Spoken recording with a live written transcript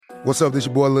What's up, this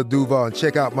your boy Lil Duval, and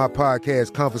check out my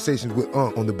podcast, Conversations with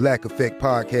Unc, on the Black Effect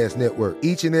Podcast Network.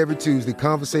 Each and every Tuesday,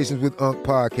 Conversations with Unc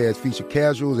podcast feature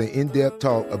casuals and in-depth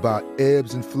talk about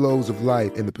ebbs and flows of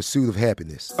life and the pursuit of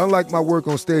happiness. Unlike my work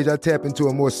on stage, I tap into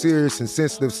a more serious and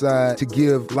sensitive side to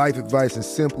give life advice and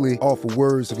simply offer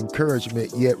words of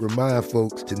encouragement, yet remind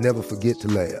folks to never forget to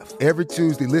laugh. Every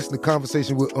Tuesday, listen to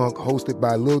Conversations with Unc, hosted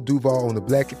by Lil Duval on the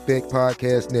Black Effect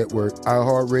Podcast Network,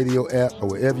 iHeartRadio app, or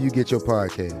wherever you get your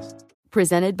podcasts.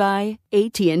 Presented by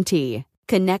AT&T.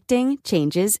 Connecting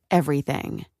changes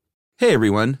everything. Hey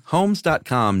everyone,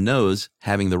 Homes.com knows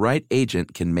having the right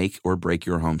agent can make or break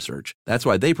your home search. That's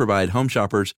why they provide home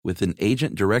shoppers with an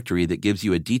agent directory that gives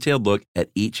you a detailed look at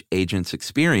each agent's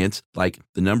experience, like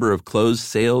the number of closed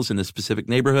sales in a specific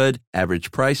neighborhood,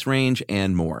 average price range,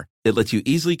 and more. It lets you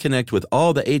easily connect with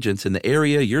all the agents in the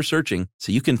area you're searching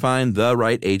so you can find the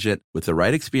right agent with the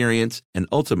right experience and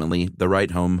ultimately the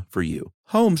right home for you.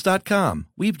 Homes.com.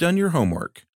 We've done your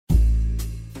homework.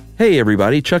 Hey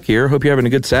everybody, Chuck here. Hope you're having a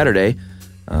good Saturday.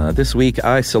 This week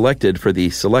I selected for the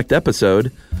select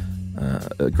episode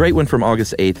a great one from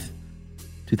August 8th,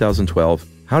 2012.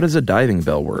 How does a diving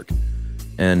bell work?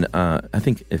 And I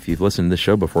think if you've listened to this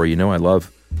show before, you know I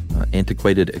love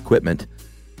antiquated equipment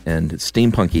and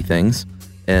steampunky things.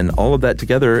 And all of that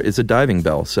together is a diving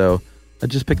bell. So I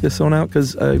just picked this one out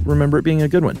because I remember it being a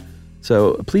good one.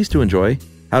 So please to enjoy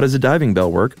How Does a Diving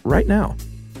Bell Work right now.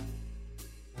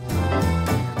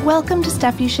 Welcome to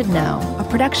Stuff You Should Know, a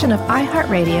production of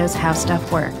iHeartRadio's How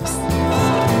Stuff Works.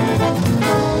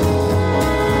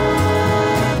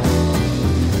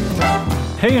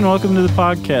 Hey, and welcome to the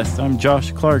podcast. I'm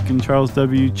Josh Clark, and Charles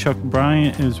W. Chuck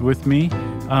Bryant is with me,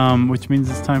 which means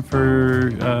it's time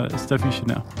for Stuff You Should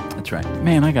Know. That's right.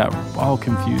 Man, I got all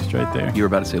confused right there. You were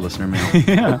about to say listener mail.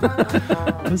 Yeah.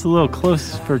 It was a little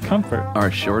close for comfort.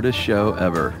 Our shortest show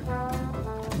ever.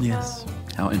 Yes.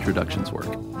 How introductions work.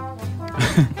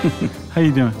 How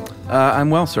you doing? I'm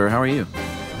well, sir. How are you?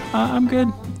 I'm good.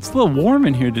 It's a little warm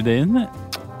in here today, isn't it?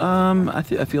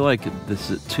 I feel like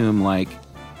this tomb-like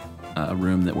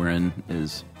room that we're in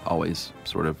is always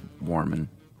sort of warm and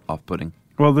off-putting.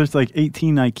 Well, there's like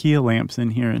 18 IKEA lamps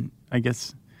in here, and I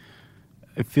guess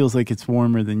it feels like it's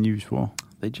warmer than usual.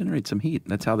 They generate some heat.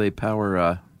 That's how they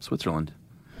power Switzerland.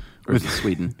 Or is it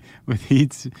Sweden? With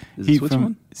heat it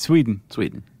Switzerland? From Sweden.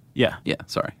 Sweden. Yeah. Yeah,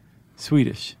 sorry.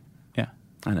 Swedish. Yeah.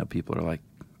 I know people are like,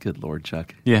 good Lord,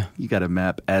 Chuck. Yeah. You got a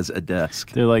map as a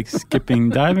desk. They're like skipping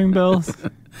diving bells.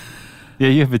 Yeah,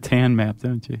 you have a tan map,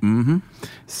 don't you? Mm-hmm.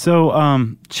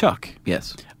 So, Chuck.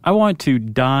 Yes. I want to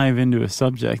dive into a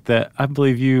subject that I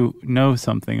believe you know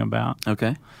something about.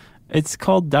 Okay. It's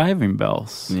called diving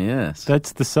bells. Yes.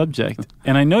 That's the subject.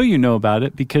 And I know you know about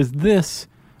it because this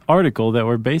article that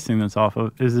we're basing this off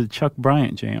of is a Chuck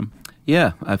Bryant jam.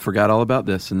 Yeah, I forgot all about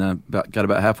this and got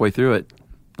about halfway through it.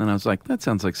 And I was like, that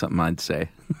sounds like something I'd say.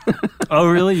 Oh,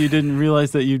 really? You didn't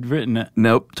realize that you'd written it?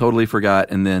 Nope, totally forgot.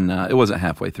 And then it wasn't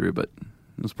halfway through, but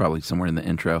it was probably somewhere in the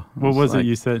intro. What was it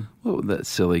you said? Oh, that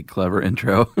silly, clever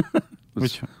intro.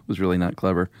 Which was really not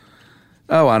clever.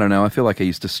 Oh, I don't know. I feel like I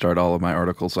used to start all of my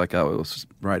articles like I was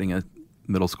writing a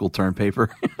middle school term paper.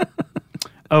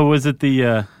 Oh, was it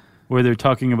the where they're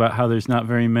talking about how there's not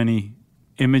very many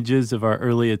images of our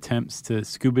early attempts to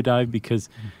scuba dive because,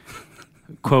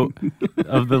 quote,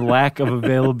 of the lack of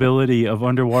availability of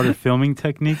underwater filming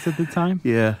techniques at the time?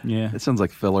 Yeah. Yeah. It sounds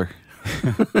like filler.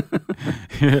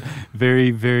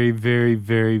 Very, very, very,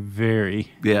 very,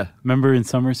 very. Yeah. Remember in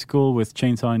summer school with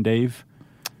Chainsaw and Dave?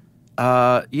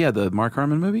 Yeah, the Mark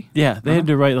Harmon movie? Yeah, they had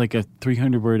to write like a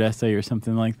 300-word essay or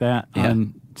something like that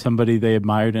on somebody they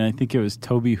admired, and I think it was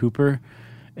Toby Hooper.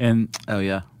 And oh,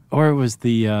 yeah. Or it was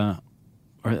the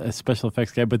or a special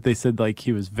effects guy, but they said like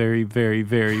he was very, very,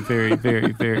 very, very,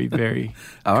 very, very, very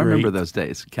Oh, I great. remember those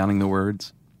days, counting the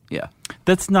words. Yeah.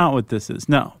 That's not what this is.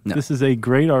 No. This is a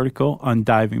great article on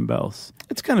diving bells.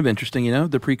 It's kind of interesting, you know,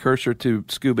 the precursor to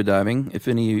scuba diving. If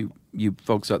any of you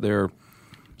folks out there are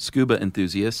scuba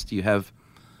enthusiasts, you have,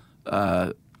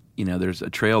 there's a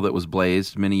trail that was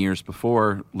blazed many years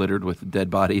before, littered with dead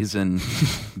bodies and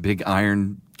big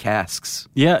iron casks.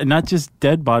 Yeah, and not just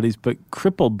dead bodies, but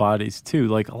crippled bodies, too.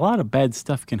 Like, a lot of bad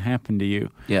stuff can happen to you.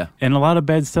 Yeah. And a lot of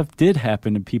bad stuff did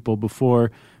happen to people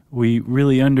before we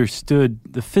really understood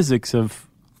the physics of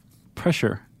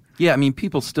pressure. Yeah, I mean,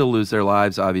 people still lose their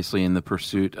lives, obviously, in the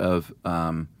pursuit of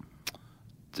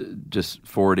just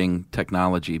forwarding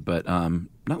technology, but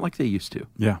not like they used to.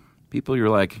 Yeah. People, you're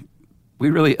like, we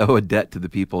really owe a debt to the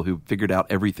people who figured out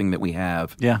everything that we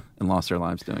have and lost their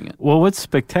lives doing it. Well, what's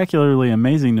spectacularly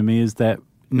amazing to me is that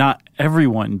not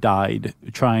everyone died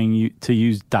trying to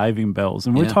use diving bells.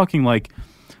 And we're talking like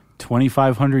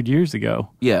 2,500 years ago.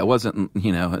 Yeah, it wasn't,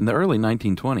 in the early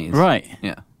 1920s. Right.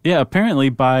 Yeah. Yeah, apparently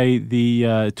by the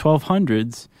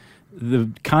 1200s,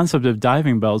 the concept of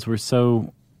diving bells were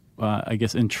so,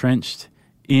 entrenched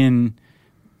in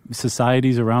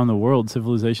societies around the world,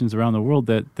 civilizations around the world,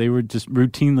 that they were just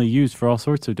routinely used for all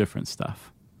sorts of different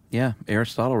stuff. Yeah,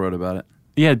 Aristotle wrote about it.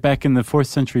 Yeah, back in the 4th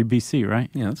century BC, right?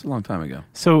 Yeah, that's a long time ago.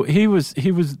 So he was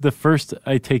the first,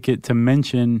 I take it, to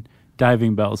mention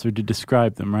diving bells or to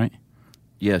describe them, right?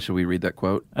 Yeah, should we read that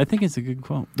quote? I think it's a good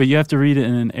quote, but you have to read it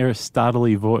in an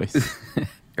Aristotelian voice.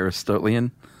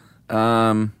 Aristotelian?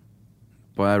 Boy,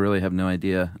 I really have no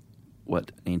idea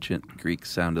what ancient Greek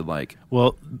sounded like.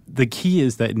 Well, the key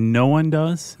is that no one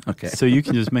does. Okay. So you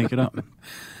can just make it up.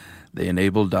 They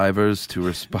enable divers to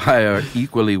respire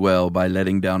equally well by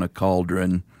letting down a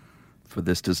cauldron, for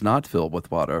this does not fill with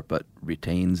water, but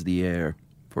retains the air,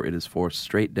 for it is forced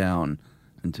straight down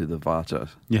into the water.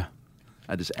 Yeah.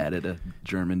 I just added a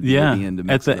German Yeah, at the end to at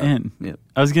mix the it up. end. Yep.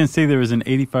 I was going to say there was an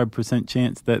 85%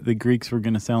 chance that the Greeks were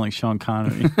going to sound like Sean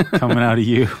Connery coming out of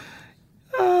you.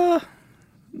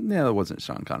 Yeah, that wasn't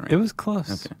Sean Connery. It was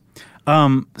close. Okay.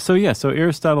 So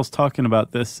Aristotle's talking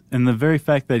about this, and the very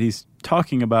fact that he's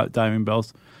talking about diving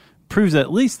bells proves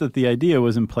at least that the idea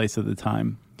was in place at the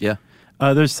time. Yeah.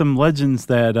 There's some legends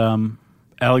that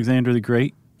Alexander the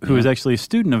Great, who was actually a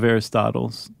student of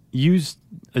Aristotle's, used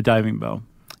a diving bell.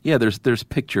 Yeah, there's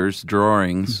pictures,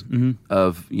 drawings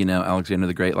of, Alexander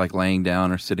the Great, like laying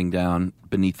down or sitting down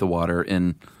beneath the water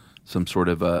in some sort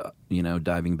of a,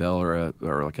 diving bell or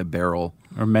like a barrel.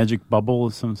 Or magic bubble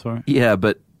of some sort. Yeah,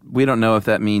 but we don't know if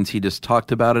that means he just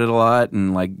talked about it a lot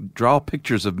and like draw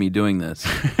pictures of me doing this,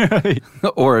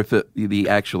 or if he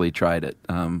actually tried it.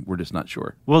 We're just not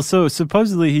sure. Well, so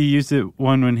supposedly he used it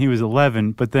when he was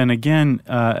 11, but then again,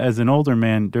 as an older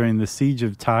man during the siege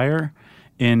of Tyre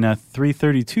in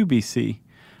 332 BC.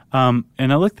 And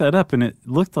I looked that up, and it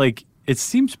looked like it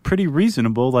seems pretty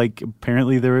reasonable. Like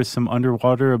apparently there was some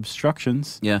underwater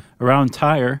obstructions around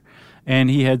Tyre.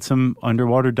 And he had some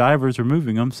underwater divers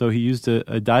removing them, so he used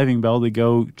a diving bell to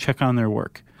go check on their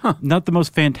work. Huh. Not the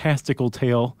most fantastical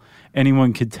tale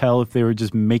anyone could tell if they were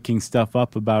just making stuff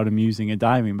up about him using a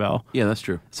diving bell. Yeah, that's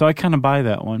true. So I kind of buy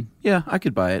that one. Yeah, I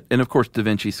could buy it. And of course, Da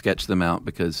Vinci sketched them out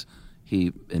because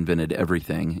he invented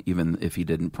everything. Even if he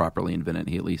didn't properly invent it,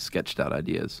 he at least sketched out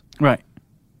ideas. Right.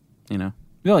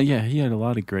 Well, yeah, he had a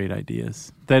lot of great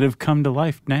ideas that have come to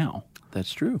life now.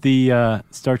 That's true. The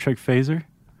Star Trek phaser.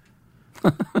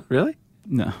 Really?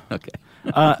 No. Okay.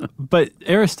 But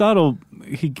Aristotle,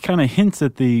 he kind of hints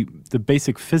at the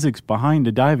basic physics behind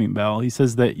a diving bell. He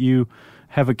says that you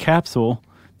have a capsule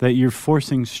that you're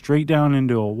forcing straight down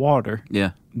into a water.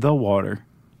 Yeah. The water.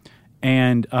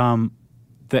 And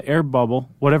the air bubble,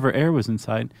 whatever air was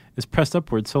inside, is pressed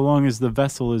upward so long as the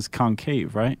vessel is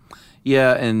concave, right?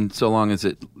 Yeah, and so long as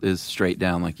it is straight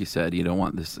down, like you said, you don't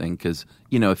want this thing because,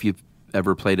 if you've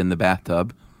ever played in the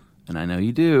bathtub, and I know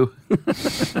you do,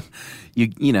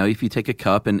 if you take a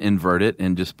cup and invert it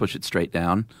and just push it straight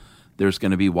down, there's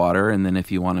going to be water, and then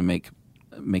if you want to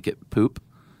make it poop,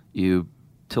 you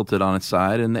tilt it on its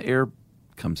side, and the air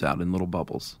comes out in little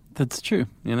bubbles. That's true.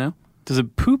 Does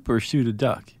it poop or shoot a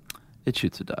duck? It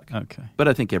shoots a duck. Okay. But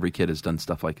I think every kid has done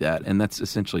stuff like that, and that's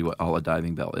essentially what all a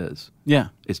diving bell is. Yeah.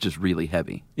 It's just really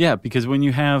heavy. Yeah, because when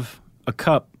you have a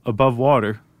cup above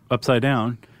water, upside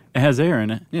down, it has air in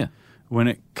it. Yeah. When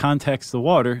it contacts the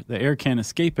water, the air can't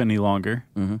escape any longer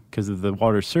because of the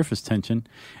water's surface tension.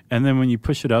 And then when you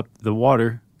push it up, the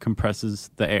water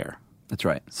compresses the air. That's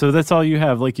right. So that's all you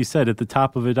have. Like you said, at the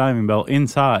top of a diving bell,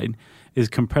 inside is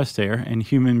compressed air, and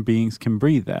human beings can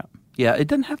breathe that. Yeah, it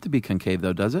doesn't have to be concave,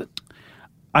 though, does it?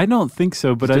 I don't think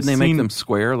so, but Didn't they make them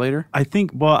square later? I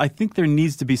think there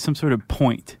needs to be some sort of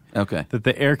point that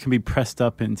the air can be pressed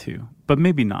up into, but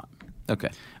maybe not. Okay.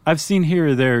 I've seen here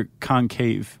or there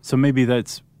concave, so maybe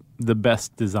that's the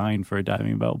best design for a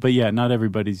diving bell. But yeah, not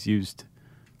everybody's used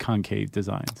concave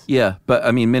designs. Yeah, but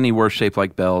I mean, many were shaped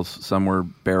like bells. Some were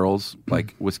barrels,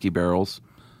 like whiskey barrels.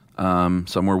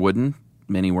 Some were wooden.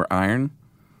 Many were iron.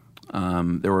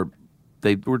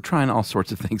 They were trying all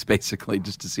sorts of things basically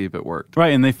just to see if it worked.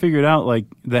 Right, and they figured out like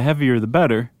the heavier the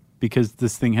better because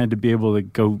this thing had to be able to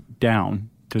go down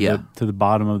to the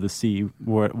bottom of the sea,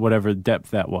 whatever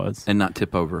depth that was. And not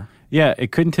tip over. Yeah,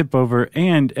 it couldn't tip over,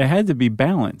 and it had to be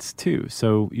balanced too.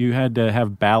 So you had to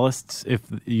have ballasts. If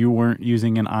you weren't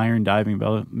using an iron diving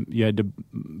bell, you had to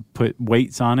put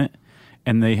weights on it,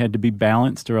 and they had to be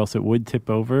balanced or else it would tip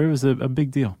over. It was a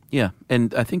big deal. Yeah,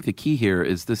 and I think the key here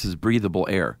is this is breathable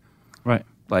air. Right.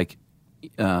 Like,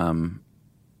 it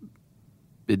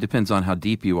depends on how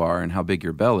deep you are and how big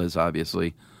your bell is,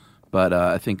 obviously. But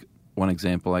I think one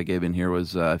example I gave in here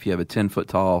was if you have a 10-foot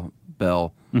tall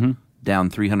bell down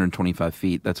 325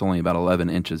 feet, that's only about 11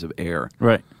 inches of air.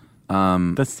 Right.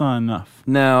 That's not enough.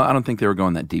 No, I don't think they were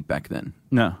going that deep back then.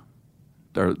 No.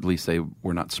 Or at least they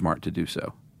were not smart to do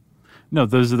so. No,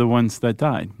 those are the ones that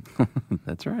died.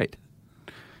 That's right.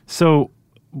 So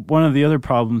one of the other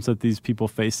problems that these people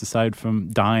faced, aside from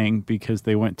dying because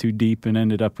they went too deep and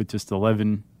ended up with just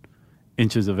 11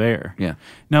 inches of air. Yeah.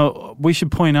 Now, we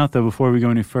should point out, though, before we go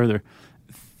any further,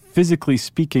 physically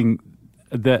speaking,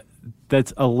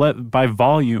 that's by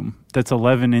volume, that's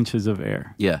 11 inches of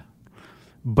air. Yeah.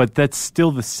 But that's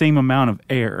still the same amount of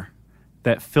air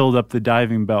that filled up the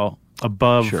diving bell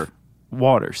above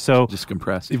water. So just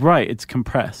compressed. Right, it's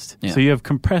compressed. Yeah. So you have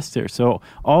compressed air. So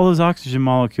all those oxygen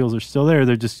molecules are still there.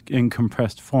 They're just in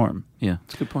compressed form. Yeah,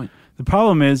 that's a good point. The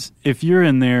problem is, if you're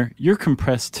in there, you're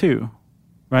compressed too,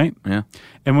 right? Yeah.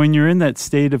 And when you're in that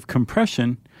state of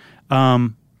compression,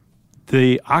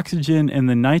 the oxygen and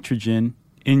the nitrogen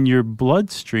in your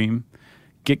bloodstream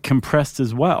get compressed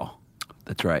as well.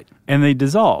 That's right. And they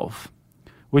dissolve,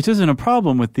 which isn't a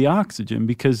problem with the oxygen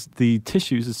because the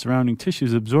tissues, the surrounding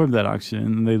tissues, absorb that oxygen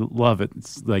and they love it.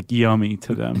 It's like yummy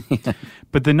to them.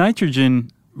 But the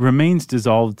nitrogen remains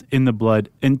dissolved in the blood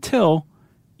until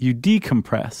you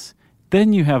decompress.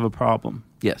 Then you have a problem.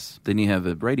 Yes. Then you have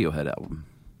a Radiohead album.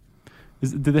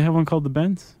 Did they have one called The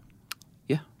Bends?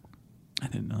 Yeah. I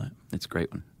didn't know that. It's a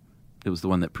great one. It was the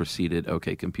one that preceded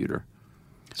OK Computer.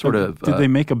 Sort of. Did they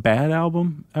make a bad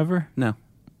album ever? No.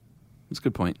 That's a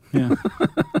good point. Yeah.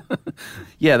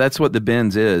 Yeah, that's what the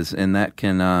Bends is, and that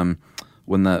can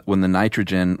when the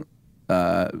nitrogen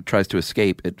tries to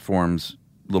escape, it forms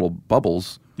little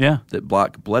bubbles that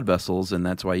block blood vessels, and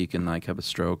that's why you can like have a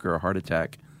stroke or a heart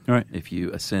attack if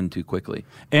you ascend too quickly.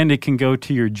 And it can go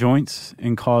to your joints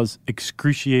and cause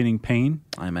excruciating pain.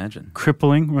 I imagine.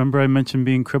 Crippling. Remember I mentioned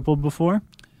being crippled before?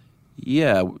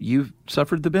 Yeah. You've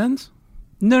suffered the Bends?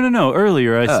 No.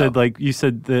 Earlier I said, like, you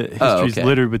said the history's okay.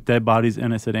 littered with dead bodies,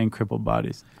 and I said, and crippled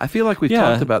bodies. I feel like we've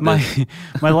talked about this.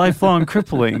 My lifelong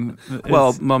crippling.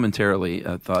 Well, momentarily,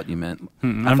 I thought you meant...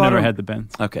 I've never had the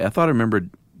Bends. Okay, I thought I remembered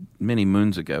many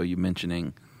moons ago you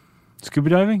mentioning... Scuba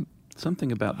diving?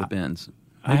 Something about the Bends.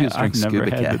 Maybe it was during Scuba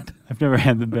Cat. I've never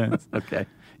had the Bends. Okay.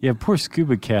 Yeah, poor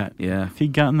Scuba Cat. Yeah. If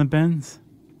he'd gotten the Bends...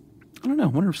 I don't know. I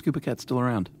wonder if Scuba Cat's still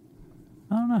around.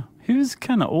 I don't know. He was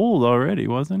kind of old already,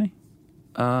 wasn't he?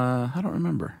 I don't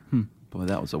remember. Boy,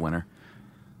 that was a winner.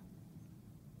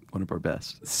 One of our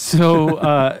best.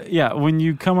 So, when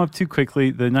you come up too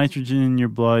quickly, the nitrogen in your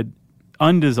blood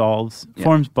undissolves,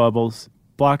 forms bubbles,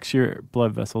 blocks your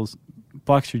blood vessels,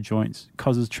 blocks your joints,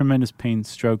 causes tremendous pain,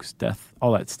 strokes, death,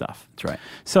 all that stuff. That's right.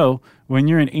 So, when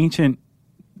you're an ancient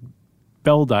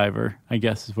bell diver, I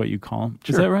guess is what you call them.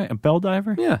 Sure. Is that right? A bell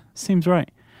diver? Yeah. Seems right.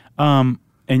 And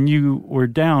you were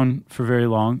down for very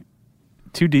long,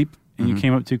 too deep, and you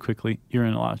came up too quickly, you're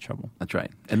in a lot of trouble. That's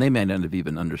right. And they may not have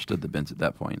even understood the Bends at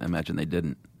that point. I imagine they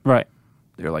didn't. Right.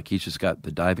 They're like, he's just got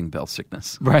the diving bell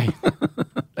sickness. Right.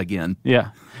 Again.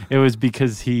 Yeah. It was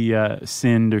because he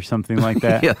sinned or something like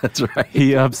that. Yeah, that's right.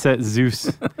 He upset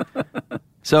Zeus.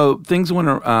 So things went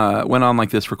on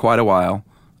like this for quite a while.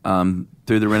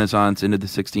 Through the Renaissance into the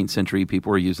 16th century,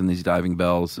 people were using these diving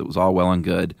bells. It was all well and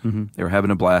good. They were having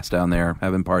a blast down there,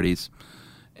 having parties.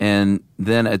 And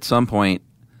then at some point,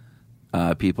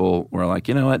 people were like,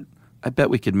 you know what? I bet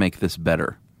we could make this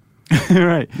better.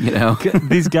 Right. You know?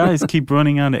 These guys keep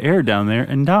running out of air down there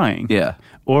and dying. Yeah.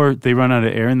 Or they run out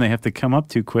of air and they have to come up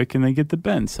too quick and they get the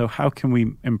bend. So how can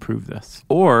we improve this?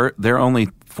 Or they're only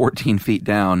 14 feet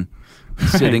down,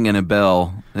 sitting in a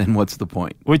bell, and what's the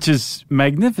point? Which is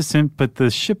magnificent, but the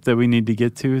ship that we need to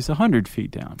get to is 100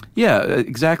 feet down. Yeah,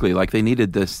 exactly. Like they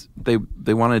needed this. They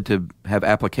wanted to have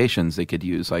applications they could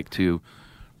use, like to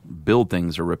build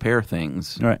things or repair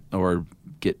things, right? Or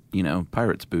get,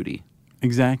 pirates' booty.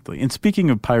 Exactly. And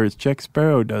speaking of pirates, Jack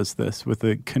Sparrow does this with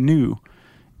a canoe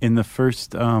in the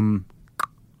first...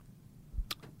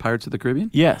 Pirates of the Caribbean?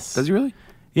 Yes. Does he really?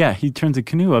 Yeah, he turns a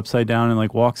canoe upside down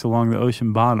and walks along the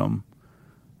ocean bottom.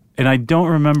 And I don't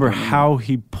remember how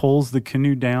he pulls the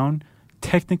canoe down.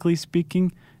 Technically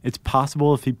speaking, it's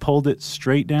possible if he pulled it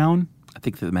straight down. I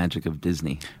think the magic of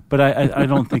Disney. But I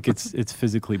don't think it's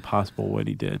physically possible what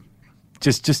he did.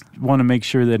 Just want to make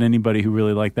sure that anybody who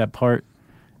really liked that part,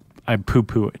 I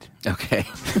poo-poo it. Okay.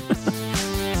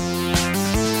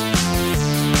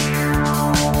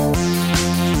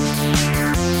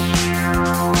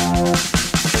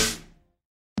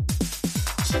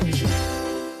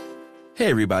 Hey,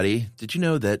 everybody. Did you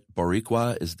know that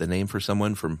Boricua is the name for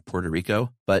someone from Puerto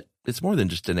Rico? But it's more than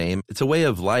just a name. It's a way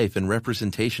of life and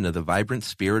representation of the vibrant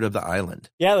spirit of the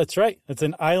island. Yeah, that's right. It's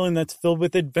an island that's filled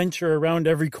with adventure around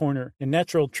every corner and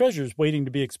natural treasures waiting to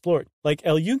be explored, like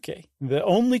El Yunque, the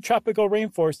only tropical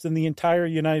rainforest in the entire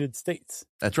United States.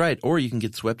 That's right. Or you can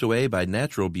get swept away by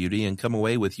natural beauty and come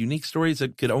away with unique stories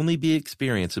that could only be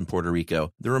experienced in Puerto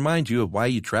Rico that remind you of why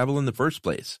you travel in the first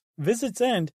place. Visits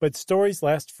end, but stories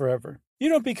last forever. You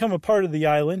don't become a part of the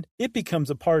island, it becomes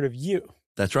a part of you.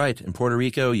 That's right. In Puerto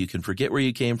Rico, you can forget where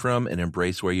you came from and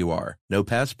embrace where you are. No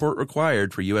passport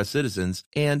required for U.S. citizens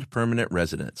and permanent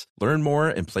residents. Learn more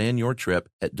and plan your trip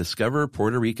at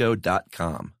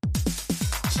discoverpuertorico.com.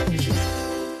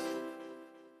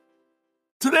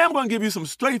 Today I'm going to give you some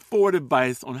straightforward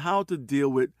advice on how to deal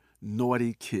with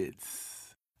naughty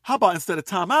kids. How about instead of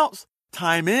timeouts,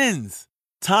 time-ins?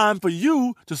 Time for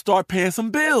you to start paying some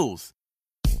bills.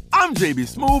 I'm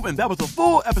JB Smoove, and that was a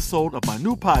full episode of my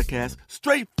new podcast,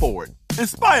 Straightforward,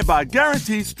 inspired by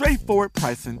guaranteed straightforward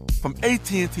pricing from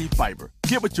AT&T Fiber.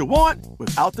 Get what you want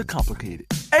without the complicated.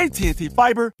 AT&T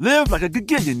Fiber, live like a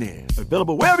gigillionaire.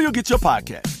 Available wherever you get your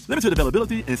podcast. Limited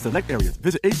availability in select areas.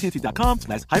 Visit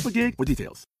AT&T.com/hypergig for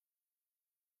details.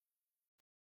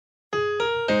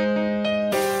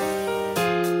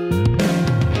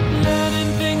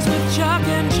 Learning things with Chuck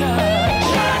and Chuck.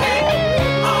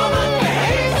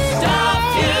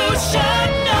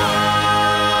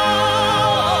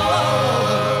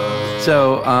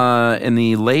 So, in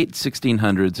the late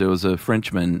 1600s, there was a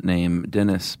Frenchman named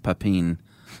Denis Papin,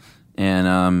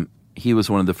 and he was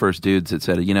one of the first dudes that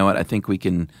said, you know what, I think we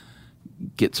can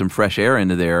get some fresh air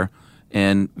into there,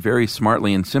 and very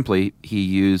smartly and simply, he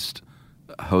used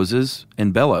hoses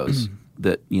and bellows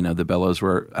that, the bellows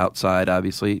were outside,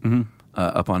 obviously,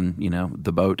 up on,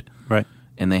 the boat. Right.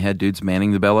 And they had dudes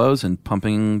manning the bellows and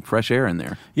pumping fresh air in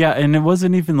there. Yeah, and it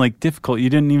wasn't even difficult. You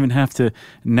didn't even have to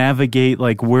navigate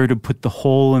where to put the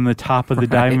hole in the top of the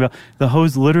diving bell. The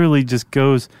hose literally just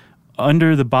goes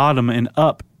under the bottom and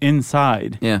up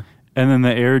inside. Yeah. And then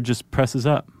the air just presses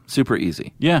up. Super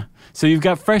easy. Yeah. So you've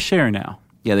got fresh air now.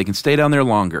 Yeah, they can stay down there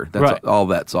longer. That's right. all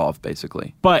that's solved,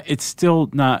 basically. But it's still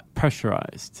not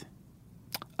pressurized.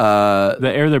 The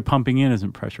air they're pumping in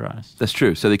isn't pressurized. That's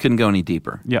true. So they couldn't go any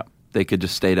deeper. Yeah. They could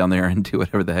just stay down there and do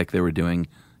whatever the heck they were doing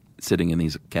sitting in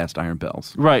these cast iron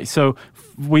bells. Right. So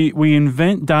we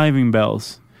invent diving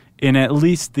bells in at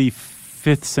least the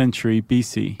 5th century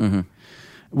BC. Mm-hmm.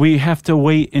 We have to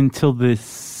wait until the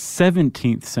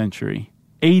 17th century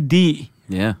AD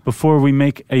before we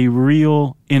make a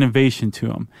real innovation to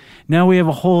them. Now we have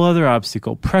a whole other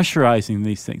obstacle, pressurizing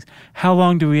these things. How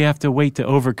long do we have to wait to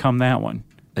overcome that one?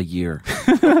 A year.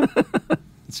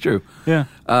 It's true. Yeah.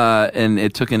 And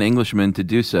it took an Englishman to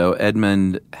do so,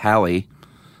 Edmund Halley.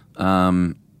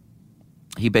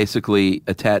 He basically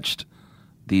attached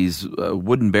these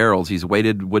wooden barrels, these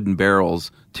weighted wooden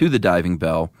barrels, to the diving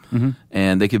bell,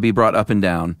 and they could be brought up and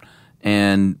down.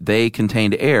 And they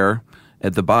contained air.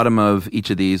 At the bottom of each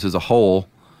of these is a hole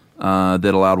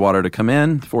that allowed water to come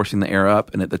in, forcing the air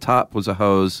up. And at the top was a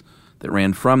hose that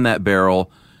ran from that barrel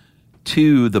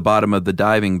to the bottom of the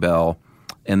diving bell.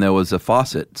 And there was a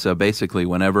faucet. So basically,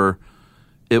 whenever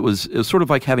it was sort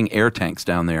of like having air tanks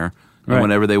down there. And right.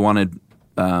 Whenever they wanted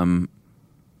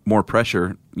more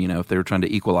pressure, if they were trying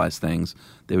to equalize things,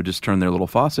 they would just turn their little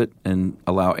faucet and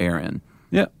allow air in.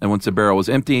 Yeah. And once the barrel was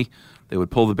empty, they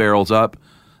would pull the barrels up,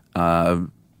 I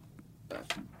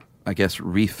guess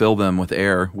refill them with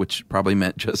air, which probably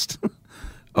meant just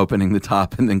opening the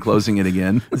top and then closing it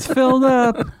again. It's filled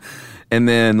up. And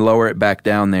then lower it back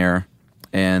down there.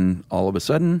 And all of a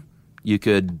sudden, you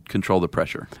could control the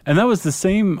pressure. And that was the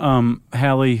same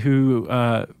Halley who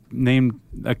named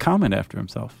a comet after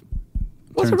himself.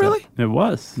 Was it really? It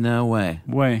was. No way.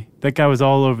 That guy was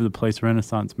all over the place,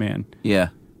 Renaissance man. Yeah.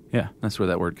 Yeah. That's where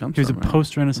that word comes from. He was from, a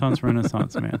post-Renaissance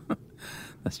Renaissance man.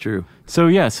 That's true. So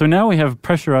now we have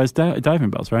pressurized diving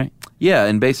bells, right? Yeah,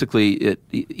 and basically it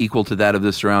equal to that of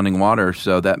the surrounding water,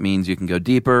 so that means you can go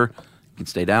deeper. You can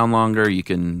stay down longer. You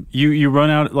can... You run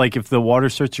out, if the water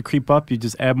starts to creep up, you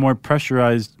just add more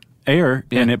pressurized air,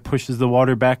 and it pushes the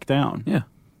water back down. Yeah.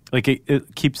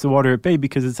 It keeps the water at bay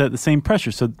because it's at the same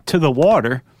pressure. So to the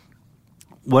water,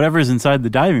 whatever's inside the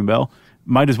diving bell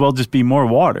might as well just be more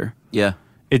water. Yeah.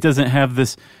 It doesn't have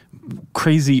this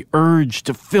crazy urge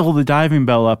to fill the diving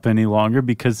bell up any longer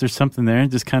because there's something there. It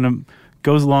just kind of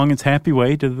goes along its happy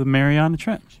way to the Mariana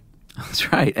Trench.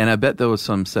 That's right. And I bet there was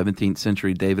some 17th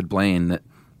century David Blaine that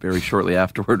very shortly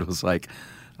afterward was like,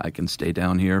 I can stay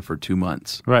down here for 2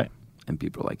 months. Right. And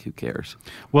people are like, who cares?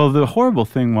 Well, the horrible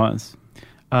thing was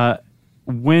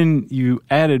when you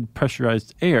added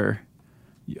pressurized air,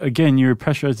 again, you're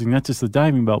pressurizing not just the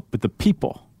diving bell, but the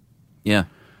people. Yeah.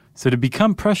 So to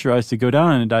become pressurized to go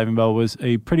down in a diving bell was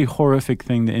a pretty horrific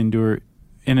thing to endure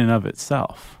in and of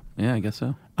itself. Yeah, I guess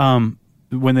so.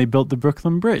 When they built the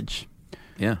Brooklyn Bridge,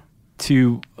 Yeah.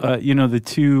 to the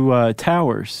two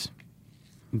towers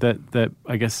that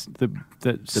I guess that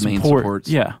The support, main supports.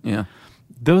 yeah, Yeah.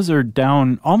 those are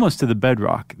down almost to the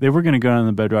bedrock. They were going to go down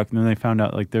the bedrock, and then they found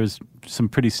out like there's some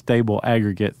pretty stable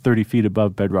aggregate 30 feet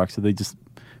above bedrock, so they just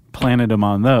planted them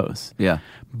on those. Yeah.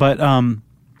 But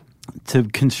to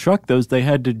construct those, they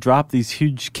had to drop these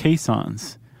huge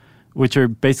caissons, which are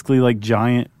basically like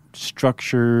giant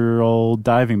structural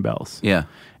diving bells. Yeah.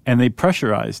 And they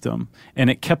pressurized them, and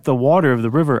it kept the water of the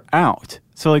river out.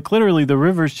 So like literally the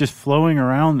river's just flowing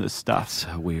around this stuff.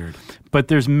 So weird. But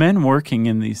there's men working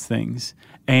in these things,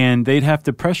 and they'd have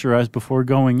to pressurize before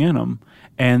going in them.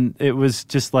 And it was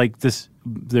just like this,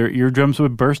 their eardrums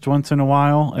would burst once in a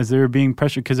while as they were being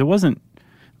pressured, because it wasn't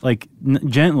like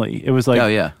gently. It was like, Oh,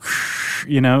 yeah.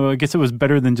 I guess it was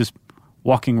better than just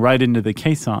walking right into the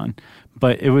caisson,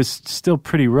 but it was still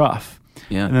pretty rough.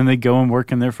 Yeah. And then they go and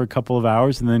work in there for a couple of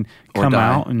hours and then Or come die.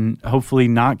 out and hopefully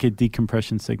not get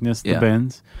decompression sickness, the Yeah.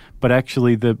 bends. But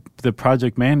actually the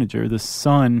project manager, the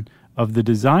son of the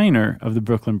designer of the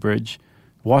Brooklyn Bridge,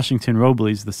 Washington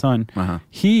Robles, the son,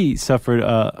 he suffered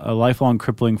a lifelong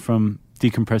crippling from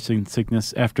decompression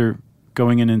sickness after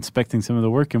going and inspecting some of the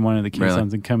work in one of the caissons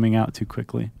Really? and coming out too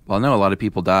quickly. Well, I know a lot of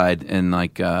people died, and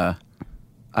like I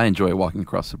enjoy walking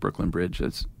across the Brooklyn Bridge,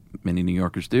 as many New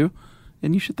Yorkers do,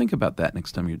 and you should think about that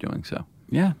next time you're doing so.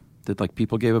 Yeah. That like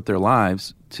people gave up their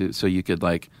lives so you could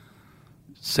like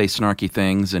say snarky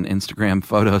things and Instagram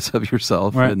photos of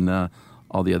yourself Right. and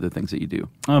all the other things that you do.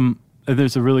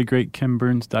 There's a really great Ken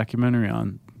Burns documentary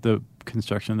on the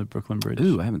construction of the Brooklyn Bridge.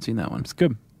 Ooh, I haven't seen that one. It's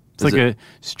good. It's Is like it-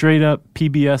 a straight up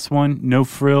PBS one, no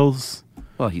frills.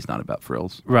 Well, he's not about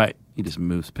frills. Right. He just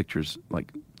moves pictures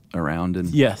like around and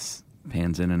Yes.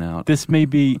 pans in and out. This may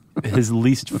be his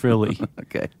least frilly.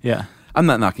 Okay. Yeah. I'm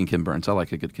not knocking Ken Burns. I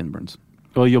like a good Ken Burns.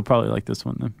 Well, you'll probably like this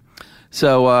one then.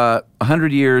 So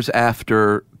 100 years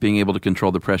after being able to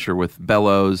control the pressure with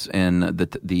bellows and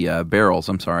the barrels,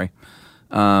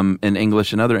 an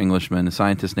English, another Englishman, a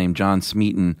scientist named John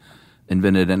Smeaton,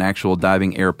 invented an actual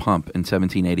diving air pump in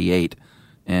 1788.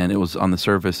 And it was on the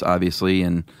surface, obviously,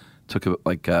 and took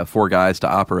like 4 guys to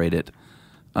operate it.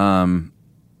 And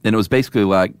it was basically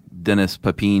like Dennis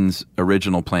Papin's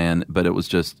original plan, but it was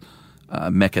just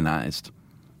mechanized.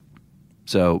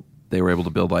 So they were able to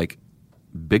build like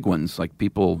big ones, like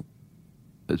people,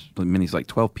 as many as like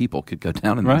 12 people could go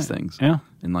down in Right. these things, Yeah.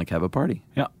 and like have a party,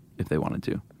 Yeah. if they wanted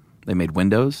to. They made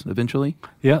windows eventually.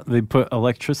 Yeah. They put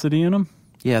electricity in them.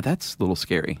 Yeah, that's a little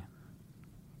scary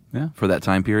Yeah. for that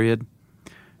time period.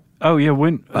 Oh, yeah.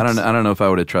 I don't know if I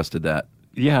would have trusted that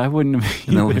Yeah, I wouldn't have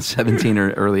in the either. late 17 or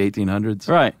early 1800s.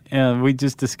 Right. Yeah. We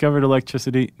just discovered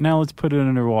electricity. Now let's put it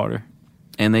underwater.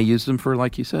 And they used them for,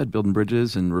 like you said, building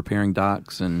bridges and repairing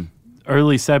docks and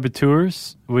Early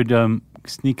saboteurs would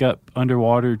sneak up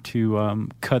underwater to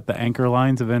cut the anchor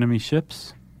lines of enemy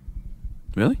ships.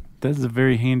 really. That's a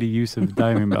very handy use of the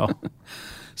diving bell.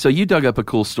 So you dug up a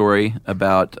cool story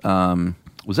about.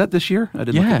 Was that this year? I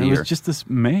didn't look Yeah, at the it year. was just this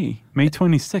May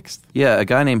 26th. Yeah, a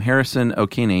guy named Harrison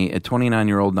Okene, a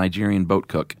 29-year-old Nigerian boat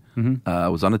cook,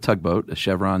 was on a tugboat, a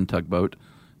Chevron tugboat,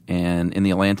 and in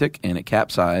the Atlantic, and it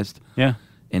capsized. Yeah.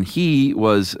 And he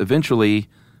was eventually,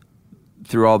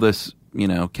 through all this,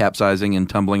 capsizing and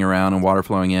tumbling around and water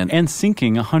flowing in, And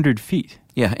sinking 100 feet.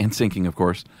 yeah, and sinking, of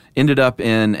course, ended up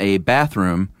in a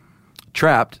bathroom,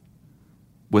 trapped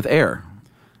with air.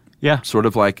 Yeah. Sort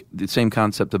of like the same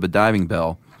concept of a diving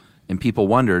bell, and people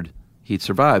wondered he'd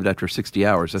survived after 60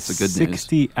 hours. That's the good news.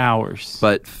 60 hours.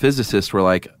 But physicists were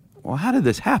like, well, how did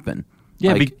this happen?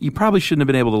 Yeah, like, you probably shouldn't have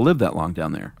been able to live that long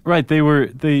down there. Right,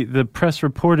 the press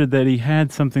reported that he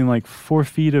had something like 4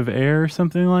 feet of air or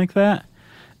something like that.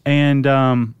 And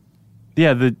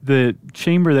the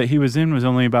chamber that he was in was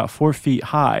only about 4 feet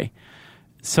high.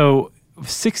 So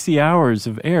 60 hours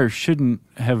of air shouldn't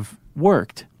have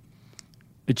worked.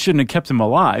 It shouldn't have kept him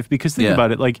alive, because think Yeah.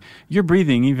 about it, like you're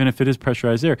breathing, even if it is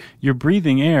pressurized air, you're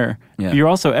breathing air. Yeah. You're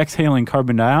also exhaling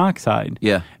carbon dioxide.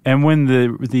 Yeah. And when the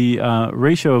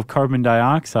ratio of carbon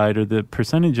dioxide, or the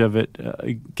percentage of it,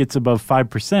 gets above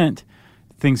 5%,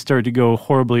 things start to go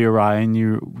horribly awry and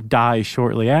you die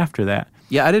shortly after that.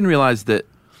 Yeah, I didn't realize that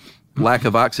lack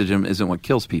of oxygen isn't what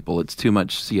kills people. It's too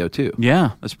much CO2.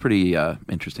 Yeah. That's pretty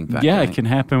interesting fact. Yeah, it can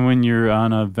happen when you're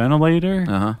on a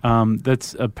ventilator.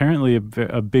 That's apparently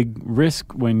a big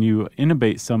risk when you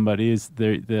intubate somebody is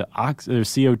their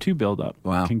CO2 buildup.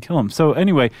 Wow. Can kill them. So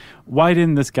anyway, why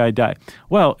didn't this guy die?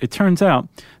 Well, it turns out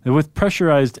that with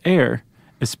pressurized air,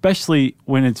 especially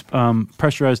when it's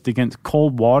pressurized against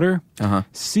cold water,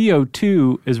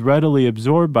 CO2 is readily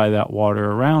absorbed by that water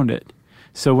around it.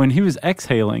 So when he was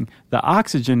exhaling, the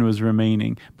oxygen was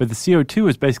remaining, but the CO2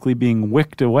 was basically being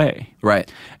wicked away.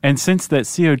 Right. And since that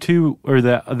CO2 or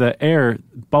the air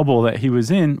bubble that he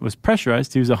was in was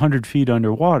pressurized, he was 100 feet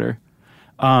underwater.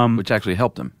 Which actually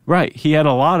helped him. Right. He had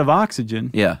a lot of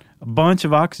oxygen. Yeah. A bunch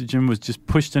of oxygen was just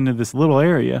pushed into this little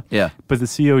area. Yeah. But the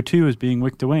CO2 was being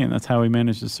wicked away, and that's how he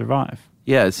managed to survive.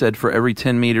 Yeah, it said for every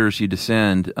 10 meters you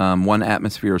descend, 1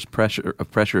 atmosphere of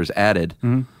pressure is added.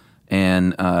 Mm-hmm.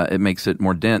 And it makes it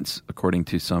more dense, according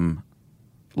to some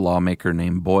lawmaker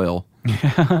named Boyle,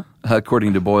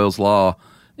 according to Boyle's law.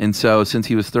 And so since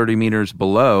he was 30 meters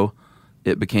below,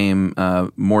 it became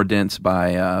more dense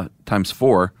by times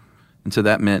 4. And so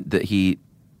that meant that he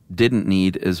didn't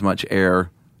need as much air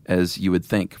as you would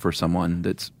think for someone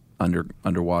that's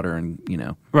underwater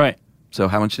and, Right. So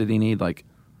how much did he need? Like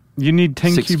you need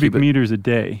 10 6 cubic meters a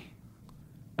day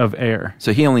of air.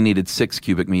 So he only needed 6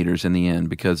 cubic meters in the end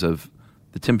because of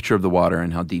the temperature of the water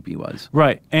and how deep he was.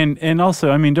 Right. And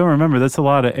also, I mean, don't remember, that's a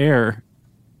lot of air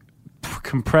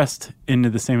compressed into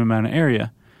the same amount of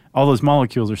area. All those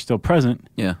molecules are still present.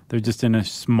 Yeah. They're just in a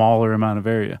smaller amount of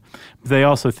area. But they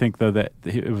also think, though, that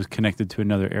it was connected to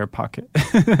another air pocket.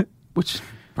 Which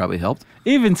probably helped.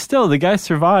 Even still, the guy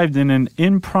survived in an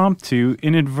impromptu,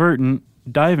 inadvertent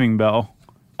diving bell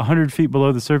 100 feet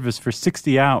below the surface for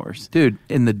 60 hours. Dude,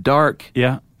 in the dark,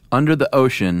 under the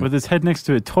ocean. With his head next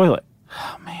to a toilet.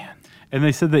 Oh, man. And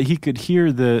they said that he could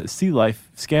hear the sea life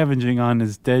scavenging on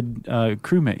his dead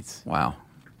crewmates. Wow.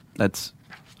 That's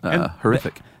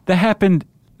horrific. That happened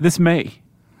this May.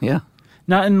 Yeah.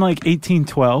 Not in like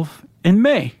 1812, in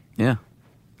May. Yeah.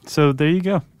 So there you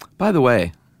go. By the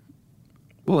way,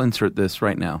 we'll insert this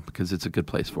right now because it's a good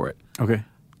place for it. Okay.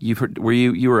 You've heard?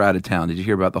 You were out of town. Did you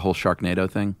hear about the whole Sharknado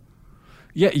thing?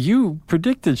 Yeah, you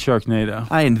predicted Sharknado.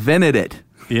 I invented it.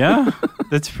 Yeah?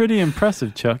 That's pretty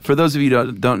impressive, Chuck. For those of you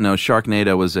who don't know,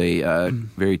 Sharknado was a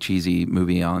very cheesy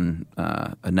movie on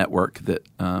a network that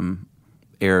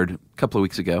aired a couple of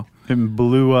weeks ago. It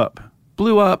blew up.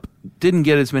 Blew up. Didn't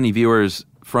get as many viewers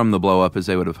from the blow up as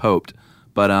they would have hoped.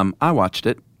 But I watched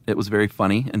it. It was very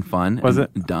funny and fun. Was and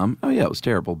it? Dumb. Oh, yeah, it was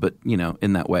terrible, but,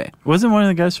 in that way. Wasn't one of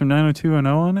the guys from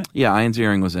 90210 on it? Yeah, Ian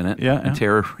Ziering was in it. Yeah. And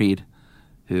Tara Reid,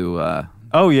 who...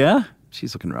 oh, yeah?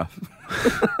 She's looking rough.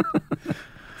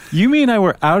 You mean I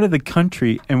were out of the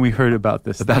country and we heard about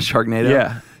this About thing? Sharknado?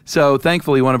 Yeah. So,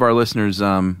 thankfully, one of our listeners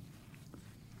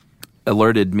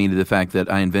alerted me to the fact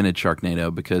that I invented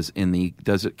Sharknado because in the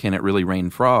Can It Really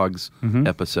Rain Frogs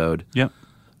episode, Yep.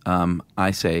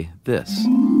 I say this.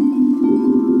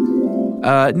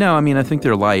 No, I mean, I think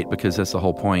they're light because that's the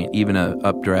whole point. Even a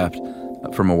updraft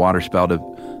from a waterspout of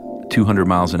 200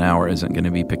 miles an hour isn't going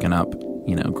to be picking up,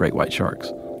 great white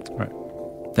sharks. Right.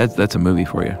 That's a movie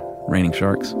for you, Raining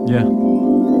Sharks. Yeah.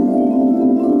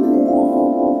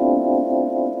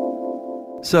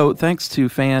 So thanks to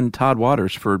fan Todd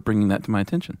Waters for bringing that to my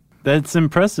attention. That's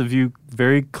impressive. You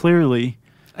very clearly...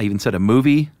 I even said a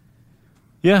movie.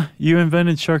 Yeah, you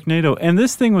invented Sharknado. And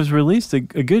this thing was released a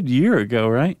good year ago,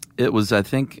 right? It was, I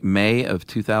think, May of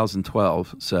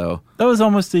 2012. So that was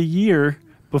almost a year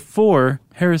before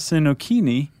Harrison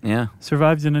O'Keene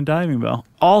survived in a diving bell.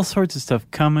 All sorts of stuff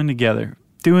coming together,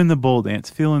 doing the bull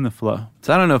dance, feeling the flow.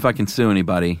 So I don't know if I can sue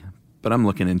anybody, but I'm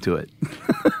looking into it.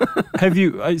 Have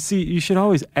you? You should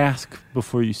always ask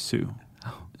before you sue.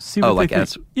 See what they think.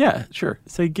 Ask? Yeah, sure.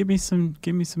 Say, give me some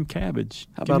cabbage.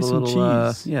 How give about me a some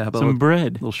little cheese? how about some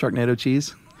bread. A little Sharknado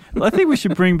cheese. I think we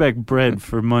should bring back bread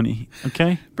for money.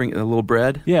 Okay. Bring a little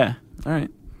bread. Yeah. All right.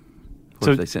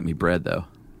 What if they sent me bread though?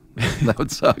 That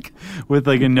would suck. With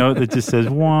like a note that just says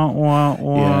wah wah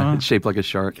wah. Yeah, it's shaped like a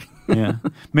shark. Yeah.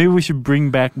 Maybe we should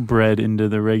bring back bread into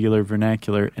the regular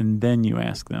vernacular, and then you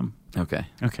ask them. Okay.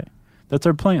 Okay. That's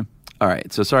our plan. All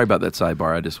right. So sorry about that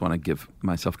sidebar. I just want to give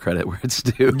myself credit where it's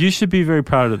due. You should be very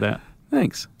proud of that.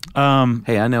 Thanks.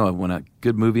 Hey, I know when a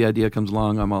good movie idea comes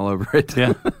along, I'm all over it.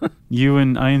 Yeah. You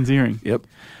and Ian Ziering. Yep.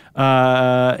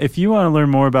 If you want to learn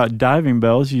more about diving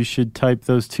bells, you should type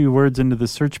those 2 words into the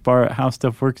search bar at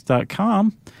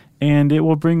howstuffworks.com, and it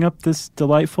will bring up this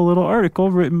delightful little article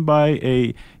written by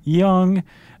a young,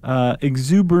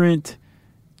 exuberant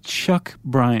Chuck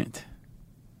Bryant.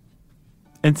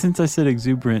 And since I said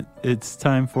exuberant, it's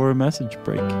time for a message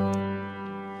break.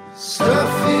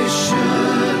 Stuff you should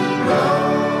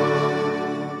know.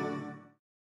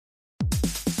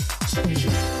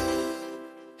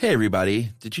 Hey,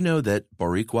 everybody. Did you know that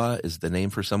Boricua is the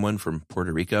name for someone from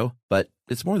Puerto Rico? But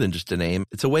it's more than just a name.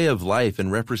 It's a way of life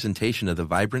and representation of the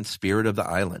vibrant spirit of the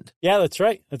island. Yeah, that's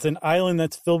right. It's an island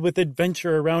that's filled with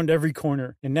adventure around every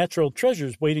corner and natural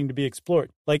treasures waiting to be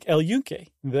explored, like El Yunque,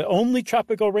 the only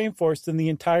tropical rainforest in the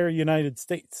entire United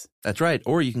States. That's right.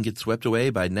 Or you can get swept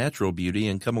away by natural beauty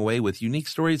and come away with unique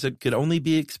stories that could only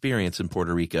be experienced in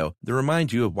Puerto Rico that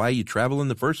remind you of why you travel in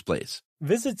the first place.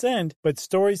 Visits end, but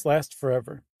stories last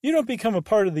forever. You don't become a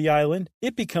part of the island,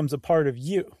 it becomes a part of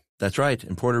you. That's right.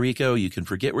 In Puerto Rico, you can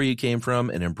forget where you came from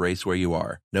and embrace where you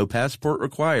are. No passport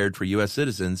required for U.S.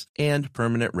 citizens and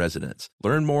permanent residents.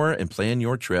 Learn more and plan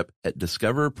your trip at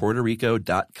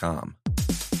discoverpuertorico.com.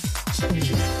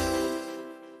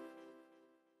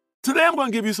 Today I'm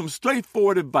going to give you some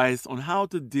straightforward advice on how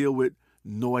to deal with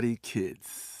naughty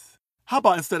kids. How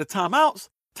about instead of timeouts,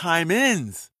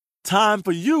 time-ins? Time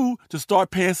for you to start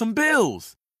paying some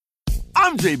bills.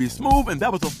 I'm JB Smoove, and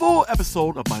that was a full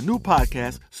episode of my new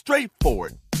podcast,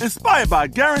 Straightforward, inspired by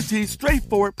guaranteed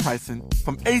straightforward pricing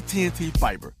from AT&T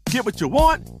Fiber. Get what you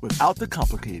want without the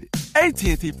complicated.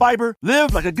 AT&T Fiber,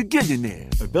 live like a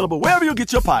gigillionaire. Available wherever you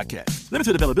get your podcasts.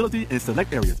 Limited availability in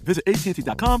select areas. Visit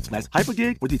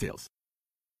AT&T.com/hypergig for details.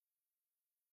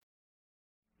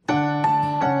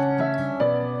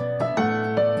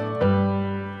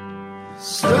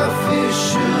 Stuff you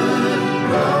should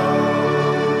know.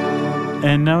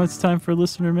 And now it's time for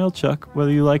listener mail, Chuck, whether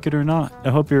you like it or not.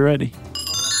 I hope you're ready.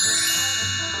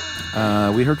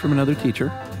 We heard from another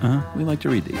teacher. Uh-huh. We like to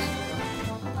read these.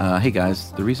 Hey,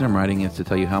 guys. The reason I'm writing is to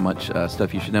tell you how much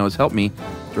Stuff You Should Know has helped me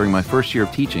during my first year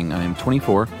of teaching. I am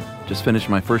 24. Just finished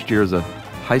my first year as a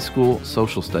high school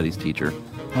social studies teacher.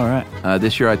 All right.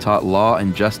 This year I taught law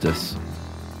and justice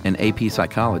and AP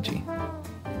psychology.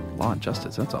 Law and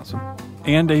justice. That's awesome.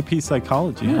 And AP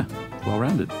psychology. Yeah.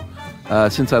 Well-rounded.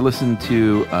 Since I listened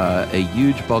to a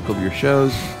huge bulk of your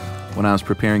shows, when I was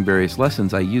preparing various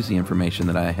lessons, I used the information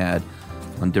that I had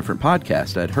on different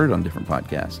podcasts. I'd heard on different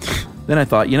podcasts. Then I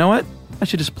thought, you know what? I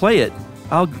should just play it.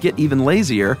 I'll get even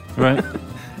lazier. Right.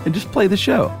 And just play the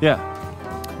show. Yeah.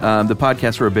 The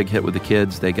podcasts were a big hit with the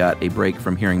kids. They got a break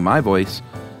from hearing my voice,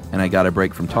 and I got a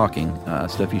break from talking.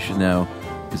 Stuff You Should Know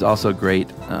is also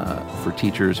great for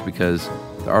teachers because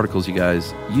the articles you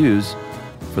guys use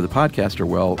for the podcast are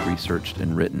well researched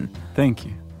and written. Thank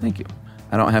you. Thank you.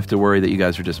 I don't have to worry that you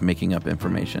guys are just making up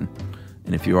information.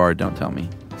 And if you are, don't tell me.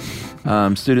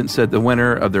 Students said the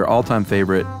winner of their all-time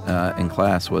favorite in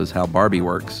class was How Barbie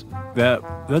Works.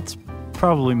 That's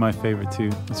probably my favorite,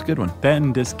 too. That's a good one. That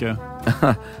and disco.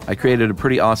 I created a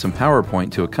pretty awesome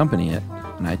PowerPoint to accompany it,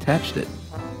 and I attached it.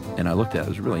 And I looked at it. It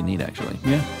was really neat, actually.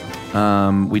 Yeah.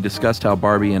 We discussed how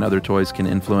Barbie and other toys can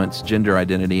influence gender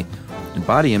identity and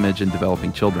body image in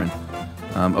developing children.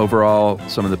 Overall,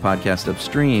 some of the podcasts I've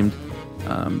streamed,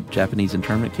 Japanese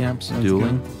internment camps, That's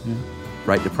dueling, Yeah.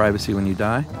 right to privacy when you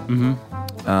die.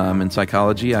 Mm-hmm. In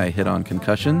psychology, I hit on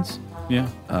concussions, Yeah.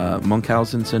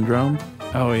 Munchausen syndrome,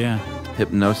 Oh, yeah.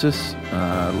 hypnosis,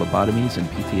 lobotomies, and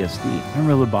PTSD.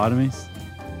 Remember lobotomies?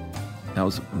 That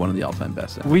was one of the all-time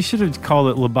best. We should have called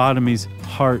it Lobotomy's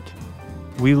Heart.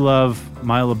 We love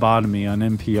My Lobotomy on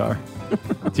NPR.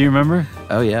 Do you remember?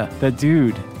 Oh, yeah. That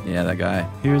dude. Yeah, that guy.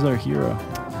 He was our hero.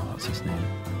 What's his name?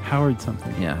 Howard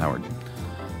something. Yeah, Howard.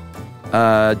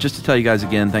 Just to tell you guys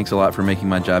again, thanks a lot for making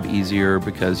my job easier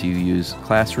because you use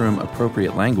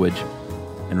classroom-appropriate language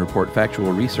and report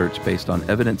factual research based on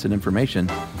evidence and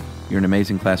information. You're an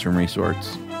amazing classroom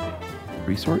resource.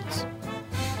 Resource?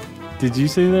 Did you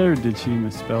say that or did she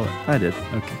misspell it? I did.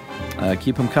 Okay.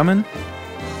 Keep them coming.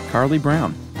 Carly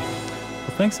Brown.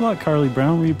 Well, thanks a lot, Carly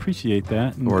Brown. We appreciate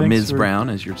that. And Or thanks Ms. for- Brown,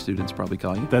 as your students probably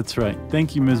call you. That's right.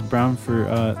 Thank you, Ms. Brown, for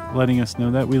letting us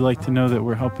know that. We like to know that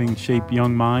we're helping shape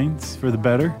young minds for the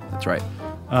better. That's right.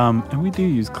 And we do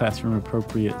use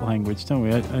classroom-appropriate language, don't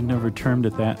we? I never termed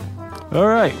it that. All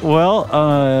right. Well,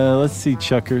 let's see,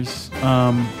 Chuckers.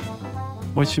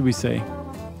 What should we say?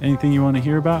 Anything you want to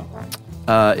hear about?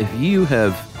 If you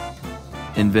have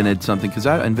invented something, because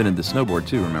I invented the snowboard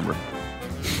too, remember?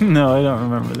 No, I don't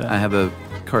remember that. I have a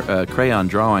crayon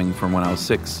drawing from when I was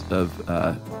 6 of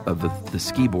the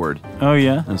ski board. Oh,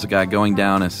 yeah? And it's a guy going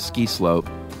down a ski slope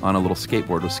on a little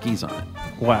skateboard with skis on it.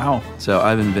 Wow. So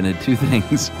I've invented 2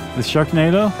 things. The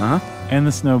Sharknado Uh-huh. and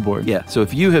the snowboard. Yeah, so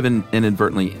if you have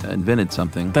inadvertently invented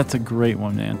something, That's a great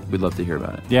one, man. we'd love to hear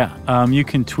about it. Yeah. You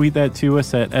can tweet that to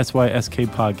us at SYSK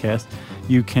Podcast.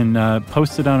 You can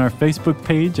post it on our Facebook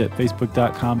page at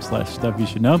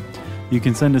facebook.com/stuffyoushouldknow. you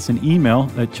can send us an email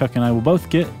that Chuck and I will both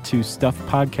get to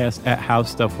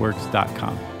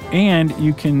stuffpodcast@howstuffworks.com. And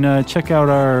you can check out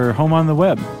our home on the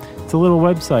web. It's a little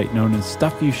website known as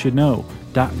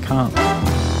stuffyoushouldknow.com.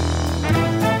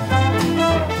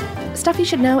 Stuff You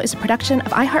Should Know is a production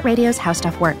of iHeartRadio's How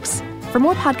Stuff Works. For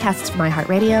more podcasts from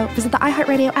iHeartRadio, visit the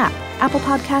iHeartRadio app, Apple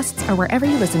Podcasts, or wherever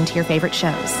you listen to your favorite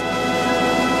shows.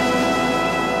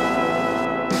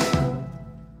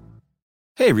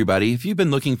 Hey everybody, if you've been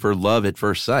looking for love at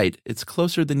first sight, it's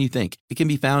closer than you think. It can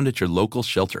be found at your local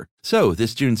shelter. So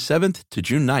this June 7th to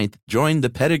June 9th, join the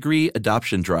Pedigree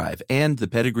Adoption Drive, and the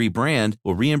Pedigree brand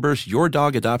will reimburse your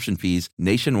dog adoption fees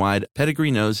nationwide.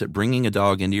 Pedigree knows that bringing a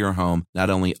dog into your home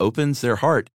not only opens their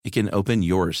heart, it can open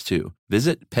yours too.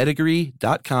 Visit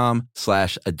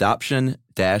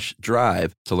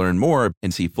pedigree.com/adoption-drive to learn more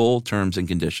and see full terms and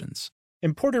conditions.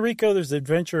 In Puerto Rico, there's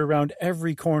adventure around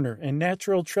every corner and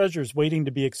natural treasures waiting to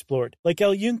be explored, like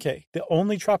El Yunque, the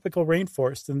only tropical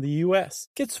rainforest in the U.S.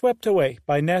 Get swept away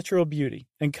by natural beauty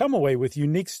and come away with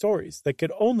unique stories that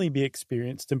could only be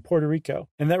experienced in Puerto Rico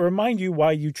and that remind you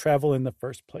why you travel in the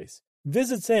first place.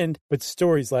 Visits end, but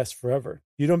stories last forever.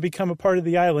 You don't become a part of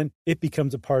the island, it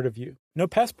becomes a part of you. No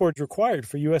passport required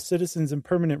for U.S. citizens and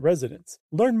permanent residents.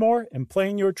 Learn more and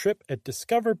plan your trip at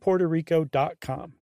discoverpuertorico.com.